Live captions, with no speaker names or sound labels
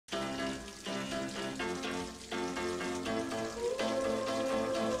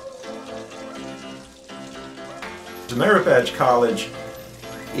The Merit Badge College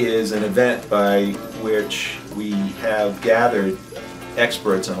is an event by which we have gathered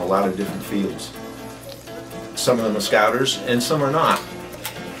experts in a lot of different fields. Some of them are Scouters and some are not.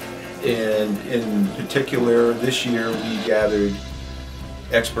 And in particular, this year we gathered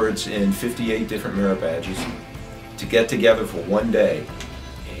experts in 58 different merit badges to get together for one day.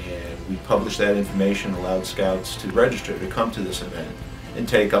 And we published that information, allowed Scouts to register to come to this event and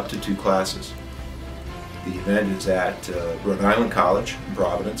take up to 2 classes. The event is at Rhode Island College in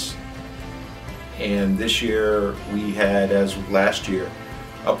Providence. And this year we had, as last year,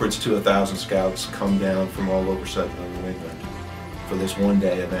 upwards to 1,000 Scouts come down from all over southern New England for this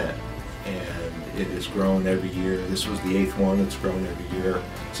one-day event. And it has grown every year. This was the 8th one. It's grown every year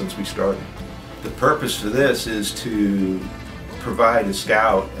since we started. The purpose for this is to provide a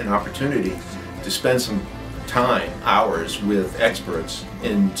Scout an opportunity to spend some time, hours, with experts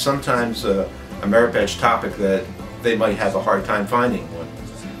in sometimes a merit badge topic that they might have a hard time finding one,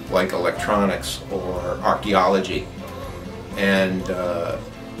 like electronics or archaeology. And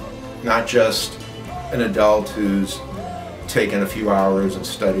not just an adult who's taken a few hours and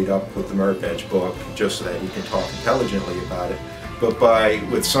studied up with the Merit Badge book just so that he can talk intelligently about it, but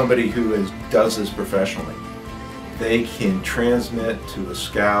with somebody who does this professionally. They can transmit to a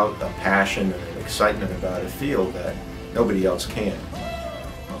Scout a passion and an excitement about a field that nobody else can.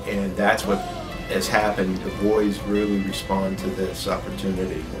 And that's what has happened. The boys really respond to this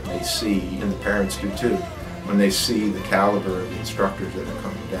opportunity when they see, and the parents do too, when they see the caliber of the instructors that are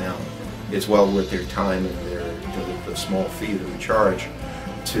coming down. It's well worth their time and the small fee that we charge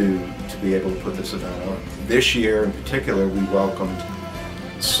to be able to put this event on. This year in particular, we welcomed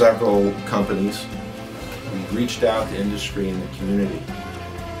several companies. We reached out to industry and the community.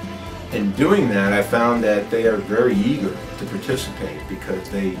 In doing that, I found that they are very eager to participate because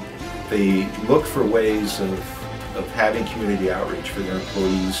they look for ways of having community outreach for their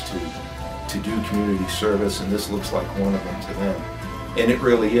employees to do community service, and this looks like one of them to them. And it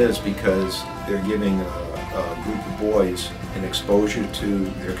really is, because they're giving a group of boys an exposure to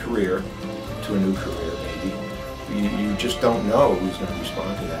their career, to a new career maybe. You just don't know who's going to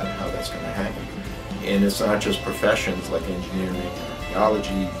respond to that, how that's going to happen. And it's not just professions like engineering and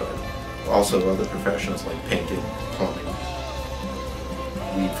archaeology, but also other professions like painting, plumbing.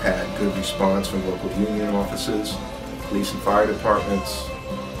 We've had good response from local union offices, police and fire departments,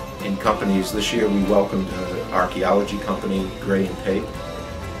 and companies. This year we welcomed an archaeology company, Gray and Pape.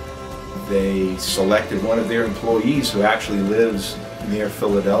 They selected one of their employees who actually lives near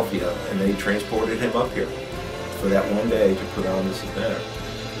Philadelphia, and they transported him up here for that one day to put on this event.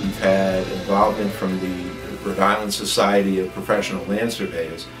 We've had involvement from the Rhode Island Society of Professional Land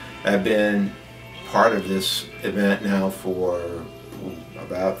Surveyors. I've been part of this event now for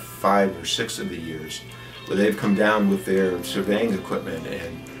about 5 or 6 of the years, where they've come down with their surveying equipment,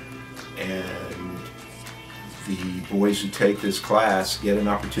 and the boys who take this class get an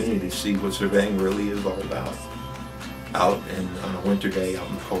opportunity to see what surveying really is all about, out on a winter day, out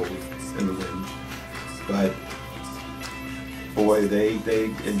in the cold, in the wind. But boy, they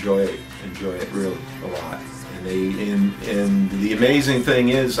enjoy it really a lot. And the amazing thing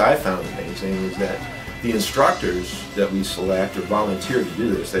is, I found amazing, is that the instructors that we select or volunteer to do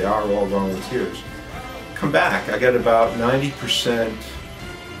this, they are all volunteers, come back. I got about 90%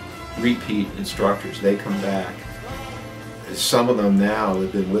 repeat instructors. They come back. Some of them now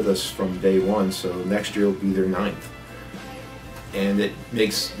have been with us from day one, so next year will be their 9th. And it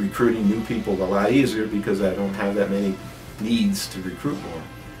makes recruiting new people a lot easier because I don't have that many needs to recruit more.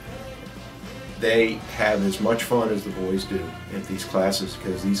 They have as much fun as the boys do at these classes,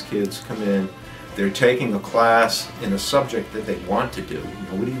 because these kids come in, they're taking a class in a subject that they want to do.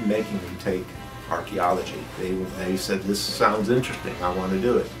 Nobody making them take archaeology. They said, this sounds interesting, I want to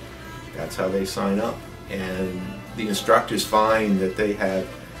do it. That's how they sign up. And the instructors find that they have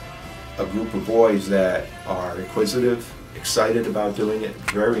a group of boys that are inquisitive, excited about doing it,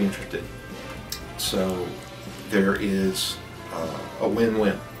 very interested. So there is a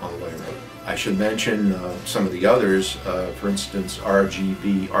win-win all the way around. I should mention some of the others, for instance,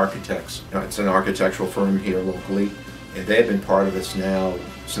 RGB Architects. It's an architectural firm here locally, and they've been part of us now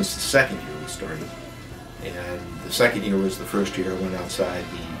since the 2nd year we started. And the 2nd year was the first year I went outside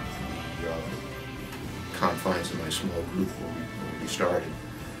the confines of my small group where we started.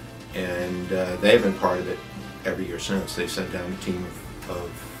 And they've been part of it every year since. They sent down a team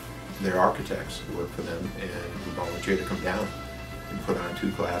of their architects who work for them and who volunteer to come down and put on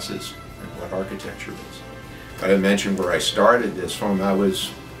 2 classes in what architecture is. I mentioned where I started this from. I was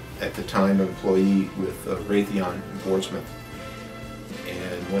at the time an employee with Raytheon in Portsmouth.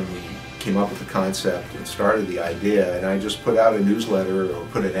 And when we came up with the concept and started the idea, and I just put out a newsletter or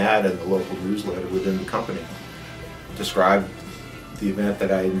put an ad in the local newsletter within the company, described the event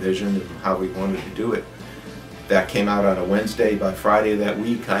that I envisioned and how we wanted to do it. That came out on a Wednesday. By Friday that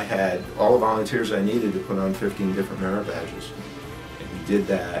week, I had all the volunteers I needed to put on 15 different merit badges. And we did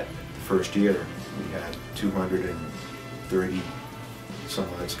that the first year. We had 230 some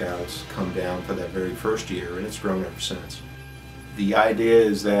odd scouts come down for that very first year, and it's grown ever since. The idea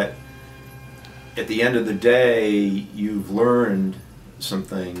is that at the end of the day, you've learned some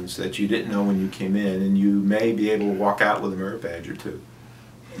things that you didn't know when you came in, and you may be able to walk out with a merit badge or two.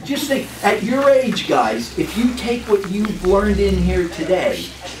 Just think, at your age, guys, if you take what you've learned in here today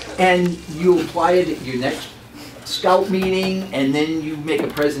and you apply it at your next scout meeting, and then you make a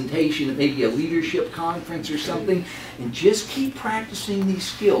presentation at maybe a leadership conference or something, and just keep practicing these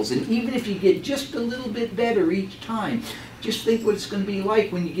skills. And even if you get just a little bit better each time, just think what it's going to be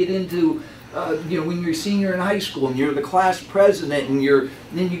like when you get into when you're a senior in high school and you're the class president and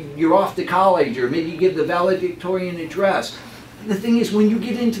you're off to college, or maybe you give the valedictorian address. The thing is, when you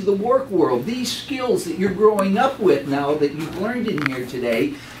get into the work world, these skills that you're growing up with now that you've learned in here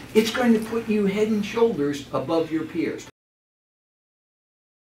today, it's going to put you head and shoulders above your peers.